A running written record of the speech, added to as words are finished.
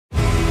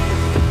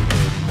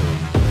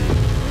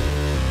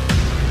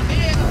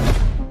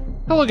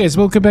Hello guys,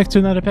 welcome back to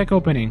another pack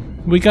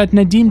opening. We got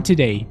Nadim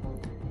today.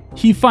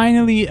 He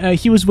finally,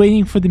 he was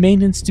waiting for the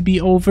maintenance to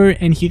be over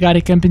and he got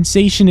a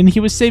compensation and he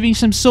was saving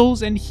some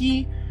souls and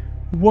he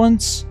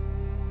wants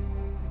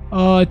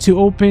to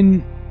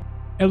open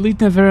Elite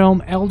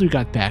Netherrealm Elder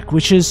God pack,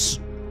 which is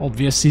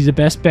obviously the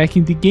best pack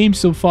in the game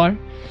so far.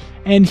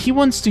 And he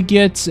wants to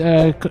get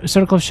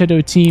Circle of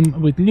Shadow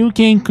team with Liu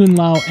Kang, Kun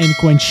Lao, and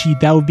Quan Chi.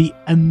 That would be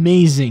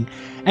amazing.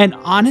 And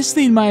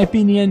honestly, in my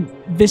opinion,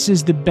 this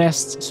is the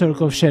best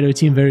Circle of Shadow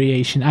team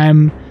variation.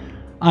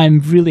 I'm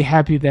really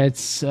happy that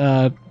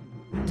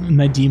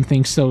Nadim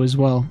thinks so as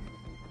well.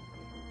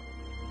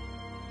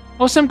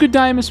 Oh, some good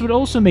diamonds would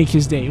also make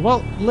his day.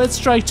 Well, let's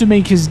try to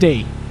make his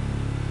day.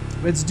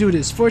 Let's do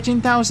this.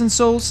 14,000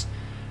 souls.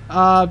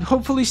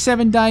 Hopefully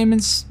 7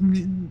 diamonds.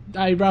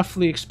 I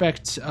roughly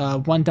expect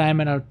 1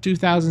 diamond or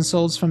 2,000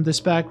 souls from this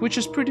pack, which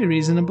is pretty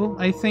reasonable,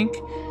 I think.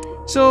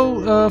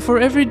 So, for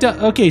every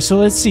okay, so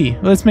let's see.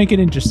 Let's make it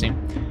interesting.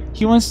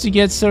 He wants to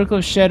get Circle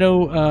of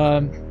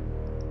Shadow,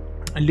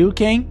 Liu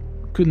Kang,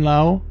 Kun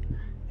Lao,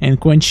 and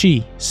Quan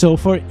Chi. So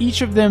for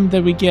each of them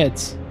that we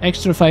get,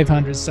 extra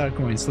 500 star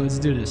coins. Let's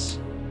do this.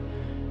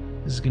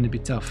 This is gonna be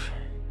tough.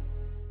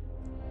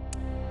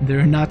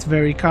 They're not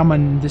very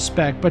common in this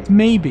pack, but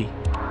maybe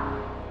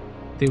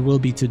they will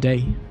be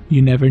today.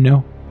 You never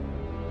know.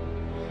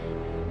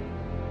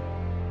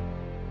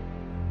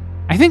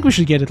 I think we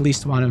should get at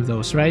least one of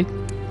those, right?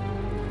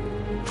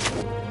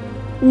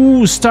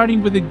 Ooh,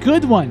 starting with a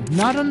good one.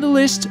 Not on the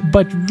list,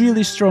 but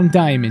really strong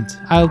diamond.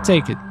 I'll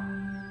take it.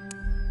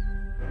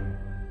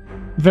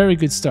 Very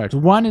good start.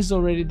 1 is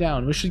already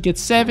down. We should get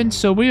 7,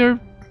 so we're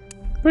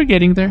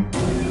getting there.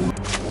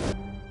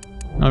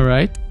 All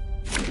right.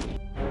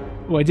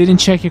 Oh, I didn't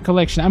check your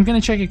collection. I'm gonna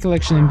check your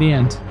collection in the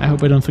end. I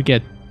hope I don't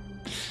forget.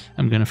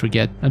 I'm gonna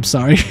forget. I'm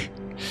sorry.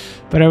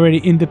 But already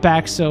in the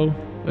pack, so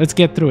let's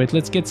get through it.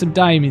 Let's get some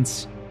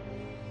diamonds.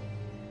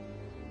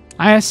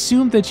 I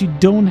assume that you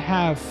don't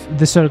have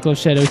the Circle of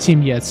Shadow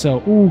team yet,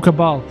 so... Ooh,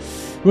 Cabal.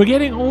 We're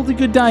getting all the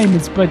good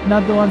diamonds, but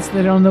not the ones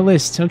that are on the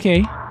list.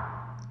 Okay.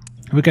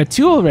 We got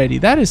 2 already.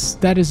 That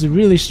is a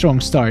really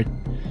strong start.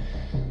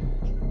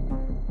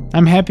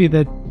 I'm happy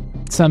that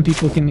some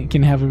people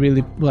can have a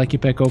really lucky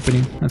pack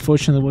opening.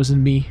 Unfortunately, it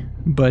wasn't me,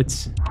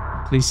 but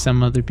at least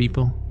some other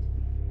people.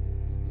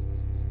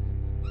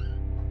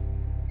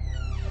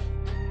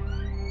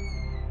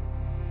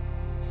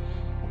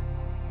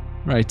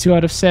 Right, 2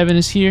 out of 7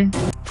 is here.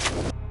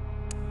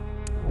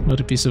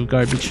 What a piece of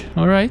garbage.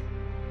 Alright.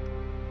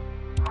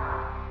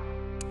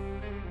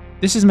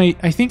 This is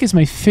I think it's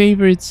my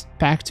favorite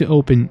pack to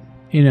open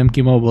in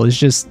MK Mobile. It's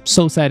just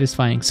so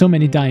satisfying. So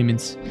many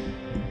diamonds.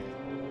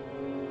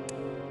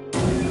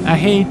 I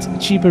hate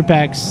cheaper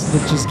packs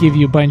that just give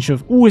you a bunch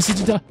of... Ooh, is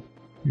it a...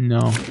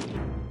 No.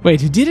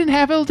 Wait, you didn't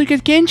have Elder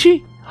God Genji?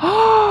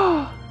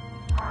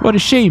 What a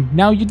shame.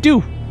 Now you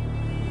do.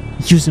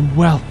 Use him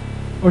well.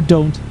 Or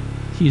don't.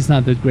 He's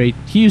not that great.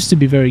 He used to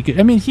be very good.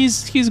 I mean,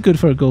 he's good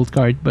for a gold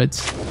card, but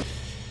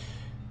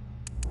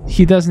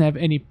he doesn't have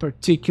any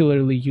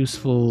particularly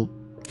useful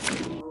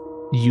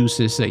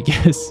uses, I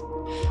guess.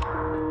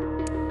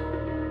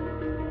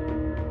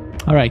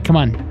 All right, come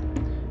on.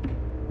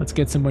 Let's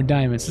get some more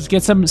diamonds. Let's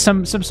get some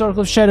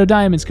Circle of Shadow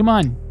diamonds. Come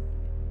on.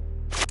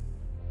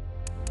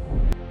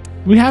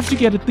 We have to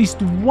get at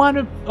least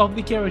one of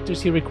the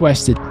characters he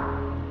requested.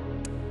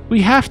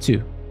 We have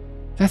to.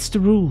 That's the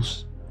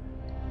rules.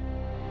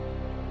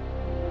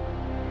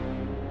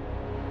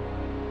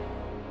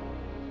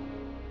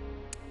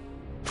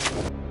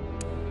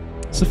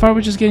 So far,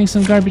 we're just getting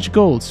some garbage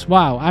golds.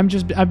 Wow, I've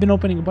been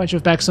opening a bunch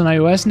of packs on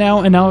iOS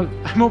now, and now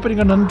I'm opening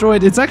on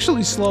Android. It's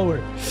actually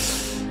slower.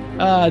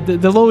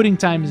 The loading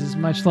time is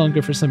much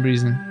longer for some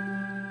reason.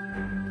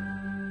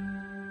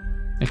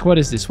 Like, what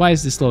is this? Why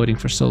is this loading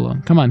for so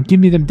long? Come on, give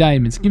me them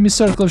diamonds. Give me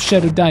Circle of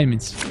Shadow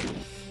diamonds.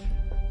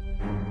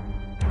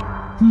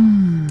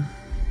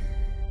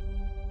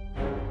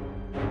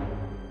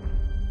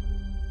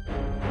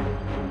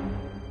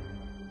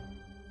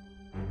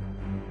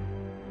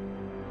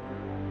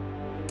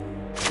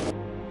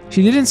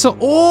 She didn't so...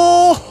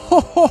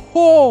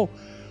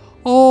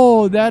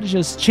 Oh, that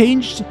just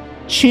changed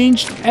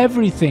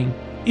everything.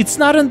 It's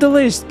not on the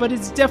list, but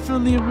it's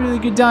definitely a really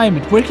good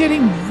diamond. We're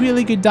getting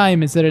really good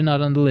diamonds that are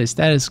not on the list.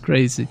 That is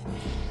crazy.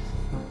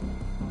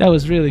 That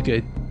was really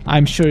good.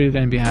 I'm sure you're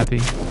gonna be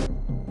happy.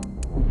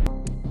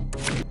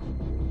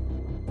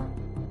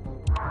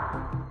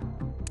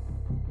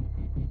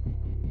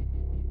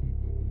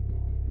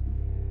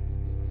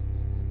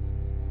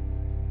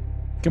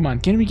 Come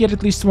on, can we get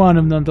at least one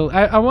of them?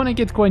 I want to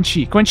get Quan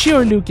Chi. Quan Chi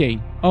or Liu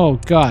Kang? Oh,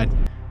 God.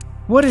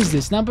 What is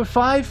this? Number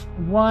 5?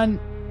 1...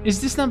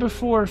 Is this number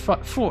 4?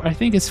 4. I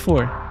think it's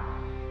 4.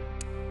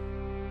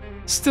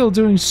 Still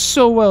doing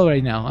so well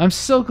right now. I'm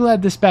so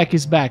glad this pack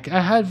is back. I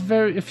had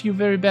a few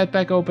very bad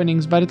pack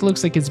openings, but it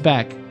looks like it's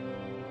back.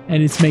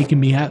 And it's making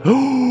me happy.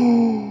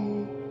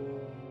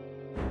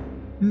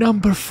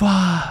 Number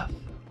 5.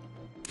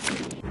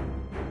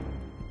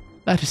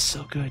 That is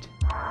so good.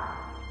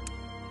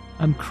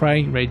 I'm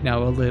crying right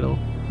now a little.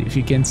 If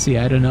you can see,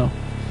 I don't know.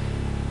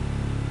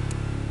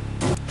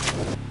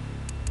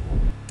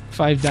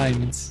 5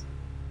 diamonds.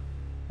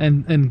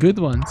 And good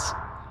ones.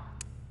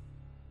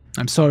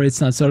 I'm sorry it's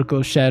not Circle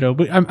of Shadow,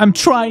 but I'm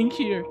trying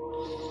here.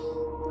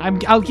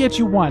 I'll get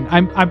you one.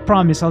 I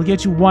promise I'll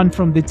get you one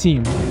from the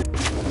team.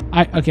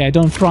 Okay, I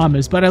don't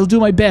promise, but I'll do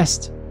my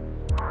best.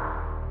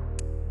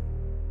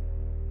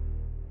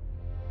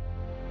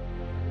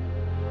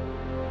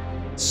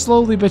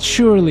 Slowly but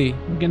surely,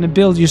 I'm gonna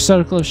build your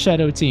Circle of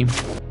Shadow team.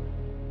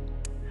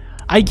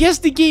 I guess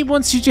the game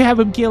wants you to have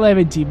a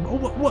MK11 team.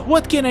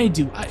 What can I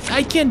do?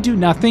 I can't do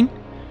nothing.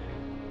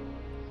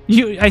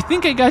 I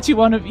think I got you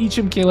one of each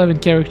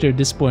MK11 character at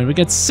this point. We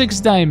got 6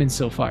 diamonds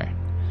so far.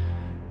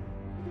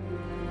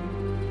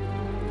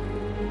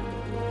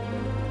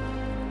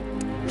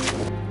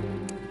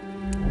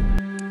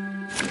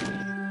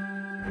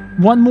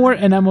 One more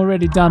and I'm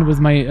already done with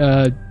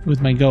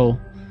my goal.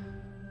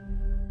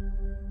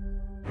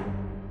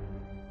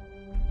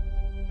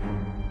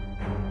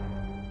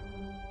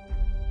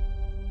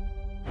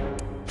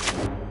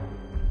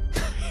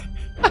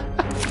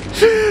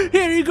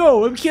 Here you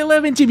go,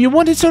 MK11 team. You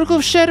wanted Circle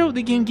of Shadow?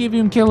 The game gave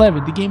you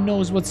MK11. The game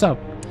knows what's up.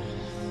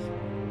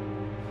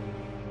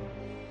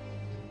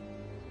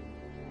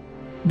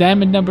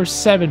 Diamond number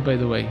 7, by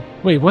the way.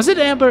 Wait, was it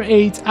Amber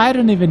 8? I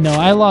don't even know.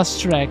 I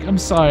lost track. I'm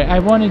sorry. I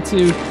want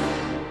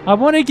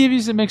to give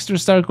you some extra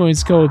star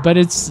coins code, but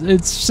it's for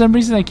some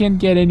reason I can't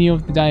get any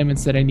of the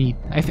diamonds that I need.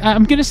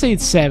 I'm gonna say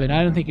it's 7.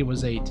 I don't think it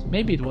was 8.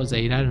 Maybe it was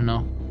 8. I don't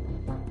know.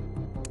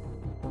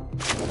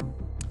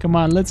 Come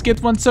on, let's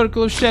get one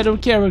Circle of Shadow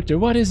character.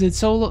 What is it?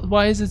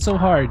 Why is it so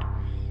hard?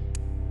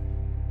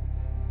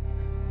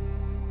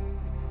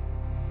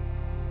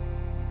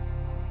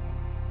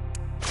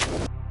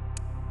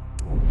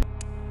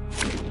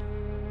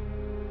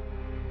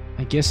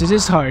 I guess it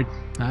is hard.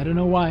 I don't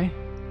know why.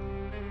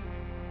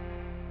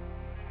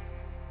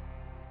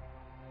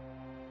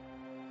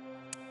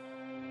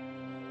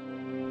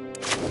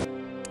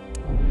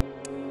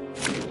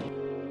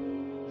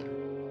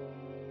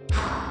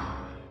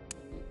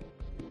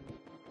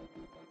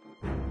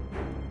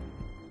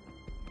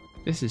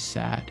 This is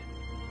sad.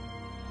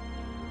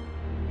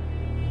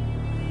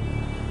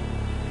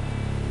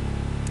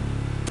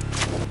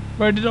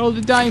 Where did all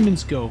the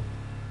diamonds go?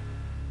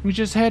 We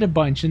just had a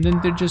bunch and then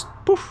they're just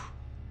poof,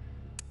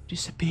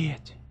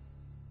 disappeared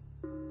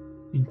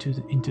into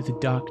the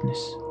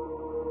darkness.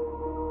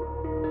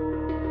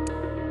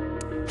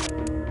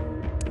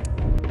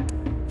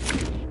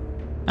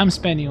 I'm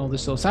spending all the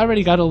souls. I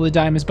already got all the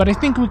diamonds, but I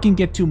think we can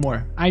get 2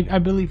 more. I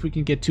believe we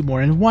can get 2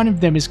 more, and one of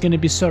them is going to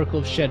be Circle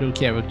of Shadow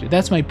character.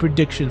 That's my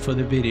prediction for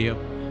the video.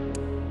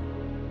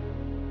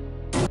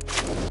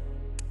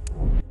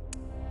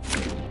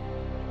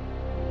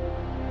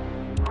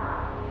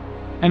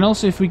 And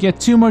also, if we get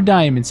 2 more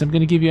diamonds, I'm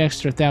going to give you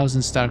extra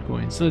 1,000 star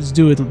coins. So let's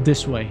do it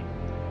this way.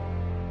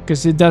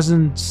 Because it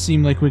doesn't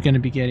seem like we're going to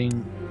be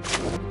getting...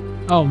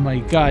 Oh my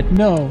god,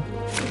 no.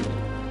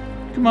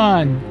 Come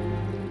on.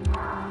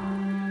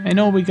 I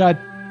know we got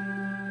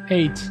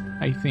 8,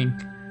 I think.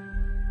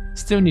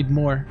 Still need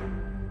more.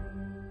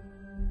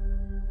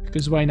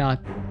 Because why not?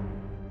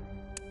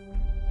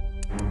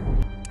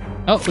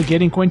 Oh, we're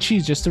getting coin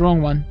cheese, just the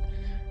wrong one.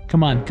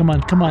 Come on, come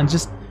on, come on.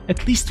 Just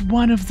at least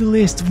one of the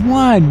list.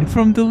 One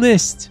from the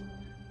list.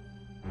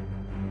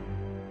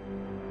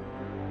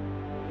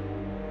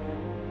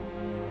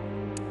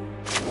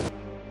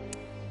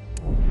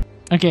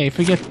 Okay,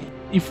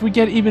 if we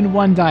get even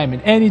 1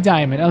 diamond, any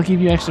diamond, I'll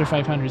give you extra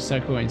 500 star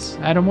coins.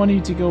 I don't want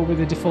you to go with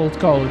the default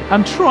code.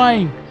 I'm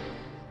trying!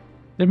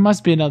 There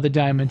must be another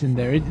diamond in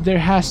there. There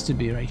has to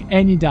be, right?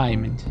 Any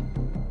diamond.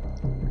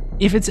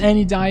 If it's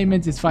any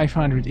diamond, it's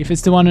 500. If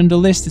it's the one on the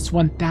list, it's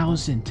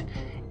 1,000.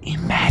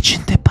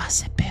 Imagine the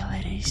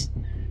possibilities.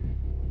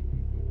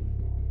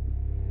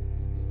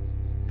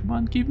 Come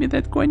on, give me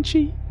that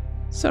Quenchy.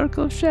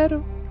 Circle of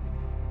Shadow.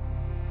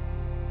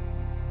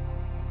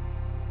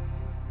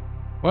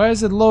 Why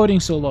is it loading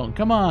so long?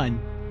 Come on.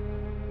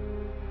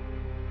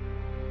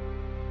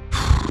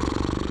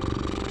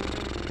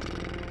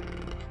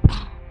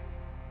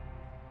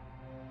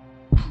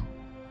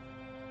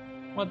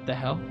 What the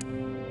hell?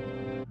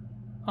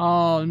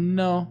 Oh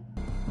no.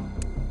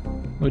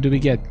 What do we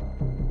get?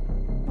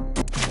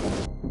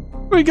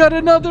 We got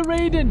another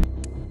Raiden!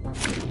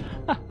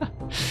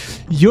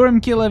 Your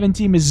MK11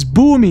 team is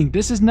booming!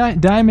 This is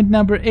not diamond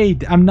number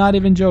 8. I'm not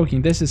even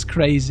joking. This is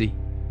crazy.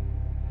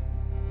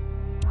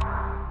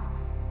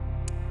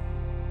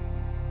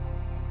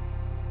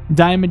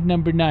 Diamond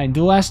number 9,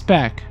 the last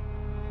pack.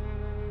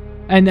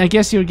 And I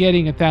guess you're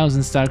getting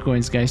 1,000 star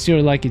coins, guys.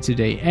 You're lucky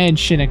today. And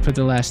Shinek for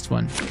the last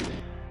one.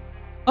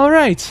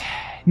 Alright,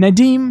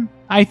 Nadim,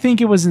 I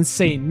think it was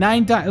insane.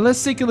 9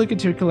 let's take a look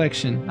at your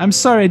collection. I'm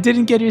sorry, I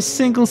didn't get you a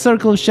single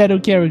Circle of Shadow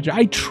character.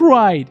 I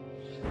tried.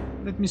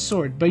 Let me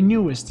sort by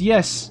newest.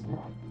 Yes.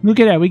 Look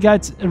at that. We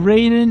got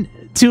Raiden,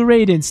 2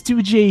 Raidens,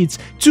 2 Jades,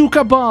 2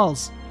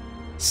 Cabals,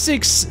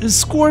 6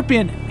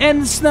 Scorpion,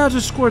 and it's not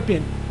a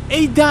Scorpion.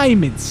 8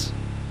 diamonds.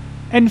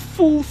 And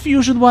full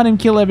Fusion 1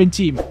 MK11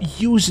 team.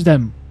 Use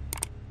them.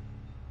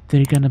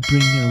 They're gonna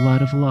bring you a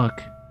lot of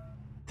luck.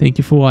 Thank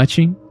you for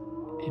watching,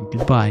 and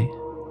Goodbye.